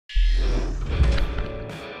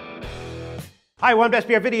Hi, One Best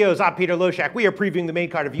Beer Videos. I'm Peter Loshak. We are previewing the main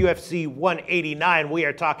card of UFC 189. We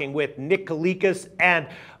are talking with Nick Kalikas and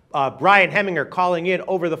Brian Hemminger calling in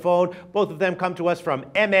over the phone. Both of them come to us from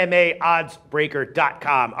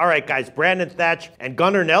MMAOddsBreaker.com. All right, guys, Brandon Thatch and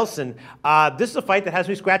Gunnar Nelson. This is a fight that has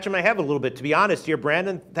me scratching my head a little bit, to be honest here.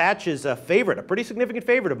 Brandon Thatch is a favorite, a pretty significant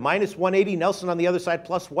favorite of -180. Nelson on the other side,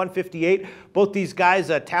 +158. Both these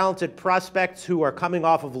guys, talented prospects who are coming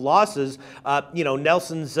off of losses.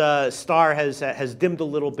 Nelson's star has dimmed a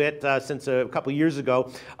little bit since a couple years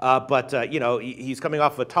ago, but he's coming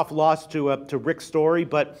off a tough loss to Rick Story,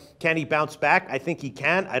 but can he bounce back? I think he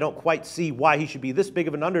can. I don't quite see why he should be this big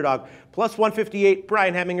of an underdog. +158,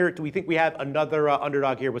 Brian Hemminger. Do we think we have another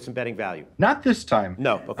underdog here with some betting value? Not this time.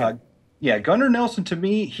 No, okay. Yeah, Gunnar Nelson, to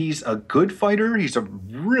me, he's a good fighter. He's a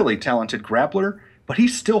really talented grappler, but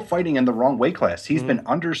he's still fighting in the wrong weight class. He's been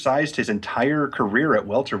undersized his entire career at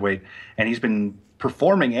welterweight, and he's been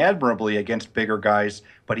performing admirably against bigger guys,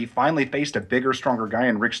 but he finally faced a bigger, stronger guy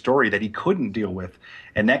in Rick Story that he couldn't deal with.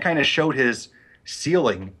 And that kind of showed his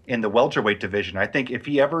ceiling in the welterweight division. I think if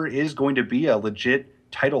he ever is going to be a legit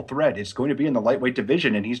title threat, it's going to be in the lightweight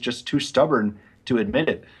division, and he's just too stubborn to admit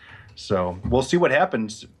it. So we'll see what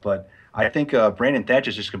happens, but I think Brandon Thatch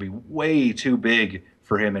is just going to be way too big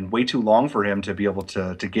for him and way too long for him to be able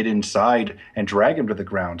to get inside and drag him to the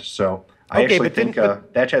ground. So I actually think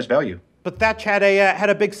Thatch has value. But Thatch had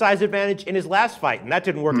a big size advantage in his last fight, and that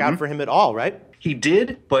didn't work out for him at all, right? He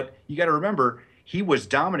did, but you got to remember, he was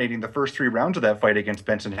dominating the first 3 rounds of that fight against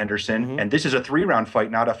Benson Henderson, and this is a 3-round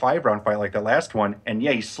fight, not a 5-round fight like the last one. And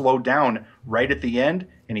yeah, he slowed down right at the end,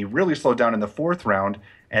 and he really slowed down in the 4th round,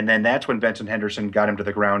 and then that's when Benson Henderson got him to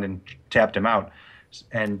the ground and tapped him out.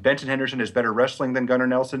 And Benson Henderson is better wrestling than Gunnar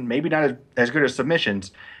Nelson, maybe not as good as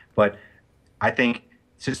submissions, but I think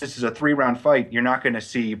since this is a 3-round fight, you're not going to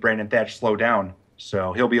see Brandon Thatch slow down.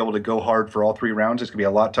 So he'll be able to go hard for all 3 rounds. It's going to be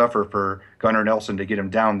a lot tougher for Gunnar Nelson to get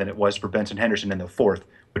him down than it was for Benson Henderson in the 4th,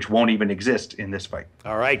 which won't even exist in this fight.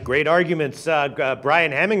 All right, great arguments,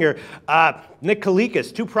 Brian Hemminger. Nick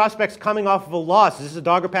Kalikas, 2 prospects coming off of a loss. Is this a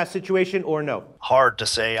dog or pass situation or no? Hard to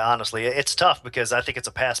say, honestly. It's tough because I think it's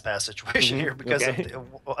a pass situation here because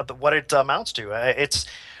of what it amounts to. It's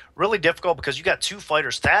really difficult because you got 2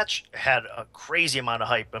 fighters. Thatch had a crazy amount of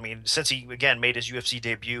hype. I mean, since he, again, made his UFC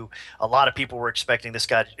debut, a lot of people were expecting this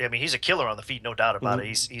guy. I mean, he's a killer on the feet, no doubt about it.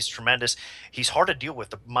 He's tremendous. He's hard to deal with,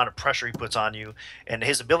 the amount of pressure he puts on you and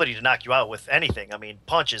his ability to knock you out with anything. I mean,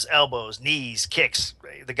 punches, elbows, knees, kicks.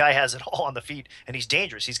 The guy has it all on the feet, and he's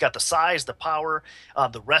dangerous. He's got the size, the power,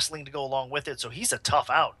 the wrestling to go along with it. So he's a tough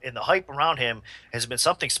out, and the hype around him has been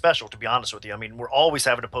something special, to be honest with you. I mean, we're always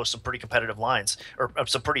having to post some pretty competitive lines or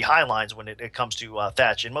some pretty high lines when it comes to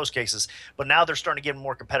Thatch in most cases, but now they're starting to get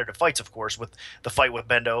more competitive fights, of course, with the fight with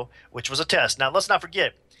Bendo, which was a test. Now let's not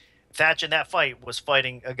forget, Thatch in that fight was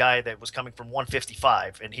fighting a guy that was coming from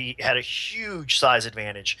 155, and he had a huge size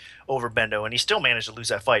advantage over Bendo, and he still managed to lose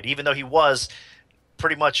that fight, even though he was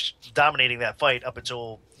pretty much dominating that fight up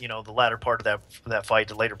until the latter part of that fight,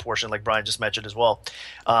 the later portion, like Brian just mentioned as well.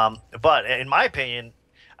 But in my opinion,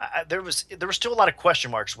 there was still a lot of question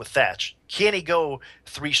marks with Thatch. Can he go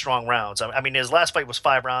 3 strong rounds? I mean, his last fight was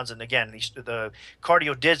 5 rounds, and again, the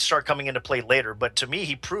cardio did start coming into play later. But to me,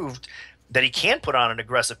 he proved that he can put on an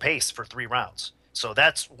aggressive pace for 3 rounds. So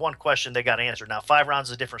that's one question they got answered. Now, 5 rounds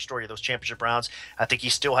is a different story. Those championship rounds, I think he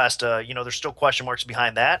still has to, there's still question marks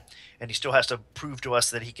behind that, and he still has to prove to us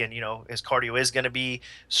that he can, his cardio is going to be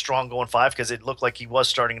strong going 5, because it looked like he was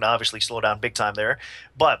starting to obviously slow down big time there.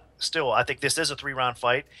 But still, I think this is a 3-round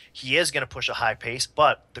fight. He is going to push a high pace,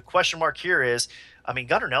 but the question mark here is, I mean,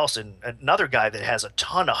 Gunnar Nelson, another guy that has a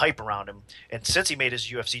ton of hype around him, and since he made his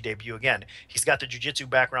UFC debut, again, he's got the jiu-jitsu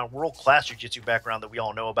background, world-class jiu-jitsu background that we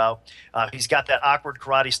all know about. He's got that awkward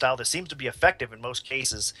karate style that seems to be effective in most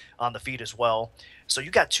cases on the feet as well. So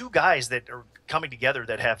you got 2 guys that are coming together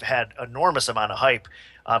that have had enormous amount of hype.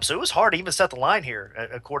 So it was hard to even set the line here,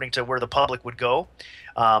 according to where the public would go.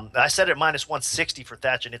 I set it at -160 for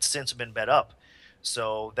Thatch, and it's since been bet up.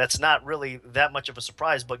 So that's not really that much of a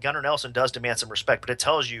surprise, but Gunnar Nelson does demand some respect. But it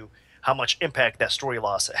tells you how much impact that story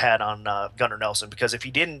loss had on Gunnar Nelson, because if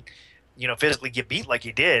he didn't, physically get beat like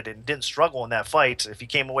he did and didn't struggle in that fight, if he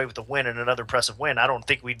came away with a win and another impressive win, I don't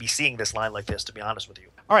think we'd be seeing this line like this, to be honest with you.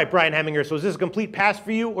 All right, Brian Hemminger, so is this a complete pass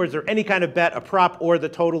for you, or is there any kind of bet, a prop, or the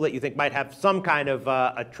total that you think might have some kind of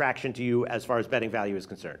attraction to you as far as betting value is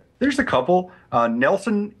concerned? There's a couple.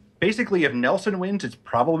 Nelson, basically, if Nelson wins, it's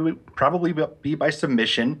probably be by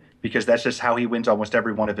submission, because that's just how he wins almost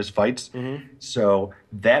every one of his fights. So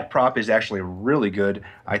that prop is actually really good.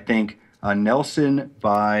 I think Nelson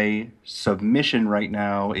by submission right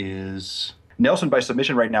now is Nelson by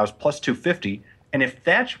submission right now is plus 250. And if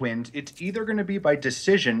Thatch wins, it's either going to be by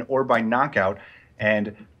decision or by knockout.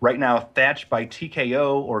 And right now, Thatch by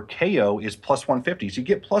TKO or KO is plus 150. So you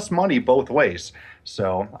get plus money both ways.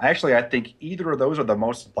 So I think either of those are the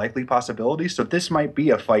most likely possibilities. So this might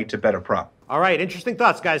be a fight to bet a prop. All right, interesting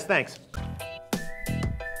thoughts, guys. Thanks.